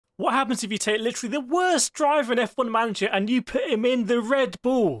What happens if you take literally the worst driver in F1 Manager and you put him in the Red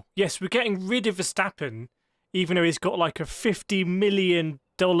Bull? Yes, we're getting rid of Verstappen, even though he's got like a $50 million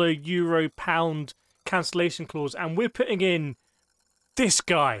euro pound cancellation clause, and we're putting in this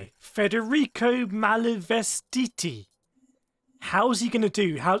guy, Federico Malvestiti. How's he going to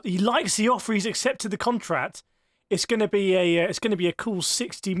do? He likes the offer. He's accepted the contract. It's going to be a cool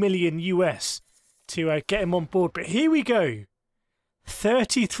 60 million US to get him on board. But here we go.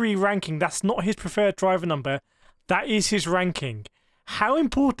 33 ranking. That's not his preferred driver number. That is his ranking. How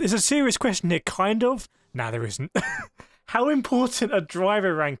important? There's a serious question here, kind of. Nah, there isn't. How important are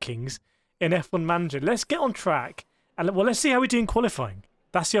driver rankings in F1 Manager? Let's get on track. And well, let's see how we do in qualifying.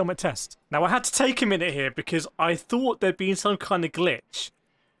 That's the ultimate test. Now, I had to take a minute here because I thought there'd been some kind of glitch.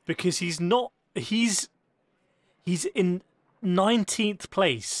 Because he's in 19th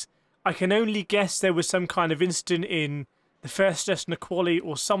place. I can only guess there was some kind of incident in the first session of quali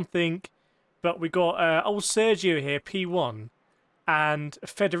or something. But we got old Sergio here, P1. And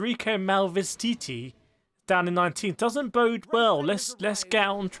Federico Malvestiti down in 19th. Doesn't bode well. Let's get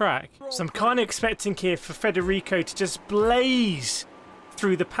out on track. So I'm kind of expecting here for Federico to just blaze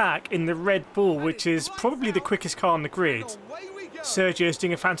through the pack in the Red Bull, which is probably the quickest car on the grid. Sergio's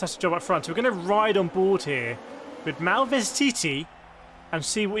doing a fantastic job up front. So we're going to ride on board here with Malvestiti and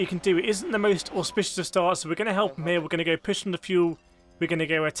see what he can do. It isn't the most auspicious of starts, so we're going to help him here. We're going to go push on the fuel. We're going to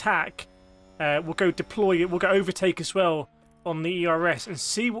go attack. We'll go deploy it. We'll go overtake as well on the ERS and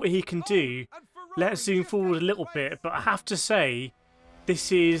see what he can do. Let's zoom forward a little bit, but I have to say,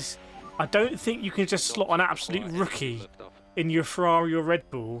 I don't think you can just slot an absolute rookie in your Ferrari or Red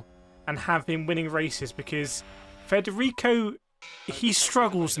Bull and have him winning races, because Federico, he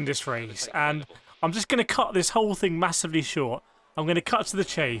struggles in this race, and I'm just going to cut this whole thing massively short. I'm going to cut to the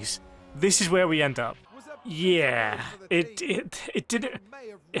chase. This is where we end up. Yeah, it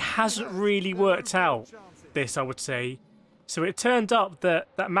hasn't really worked out, this, I would say. So it turned up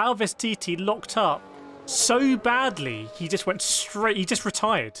that Malvestiti locked up so badly, he just went straight, he just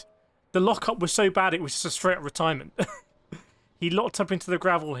retired. The lockup was so bad, it was just a straight up retirement. He locked up into the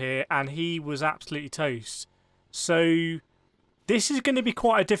gravel here, and he was absolutely toast. So this is going to be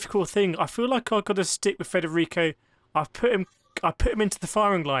quite a difficult thing. I feel like I've got to stick with Federico. I put him into the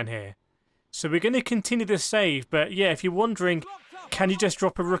firing line here. So we're going to continue the save. But yeah, if you're wondering, can you just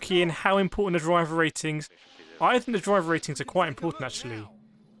drop a rookie in? How important are driver ratings? I think the driver ratings are quite important, actually.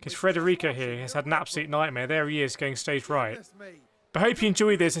 Because Federico here has had an absolute nightmare. There he is, going stage right. But I hope you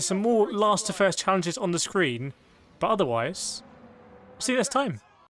enjoy this. There's some more last to first challenges on the screen. But otherwise, see you next time.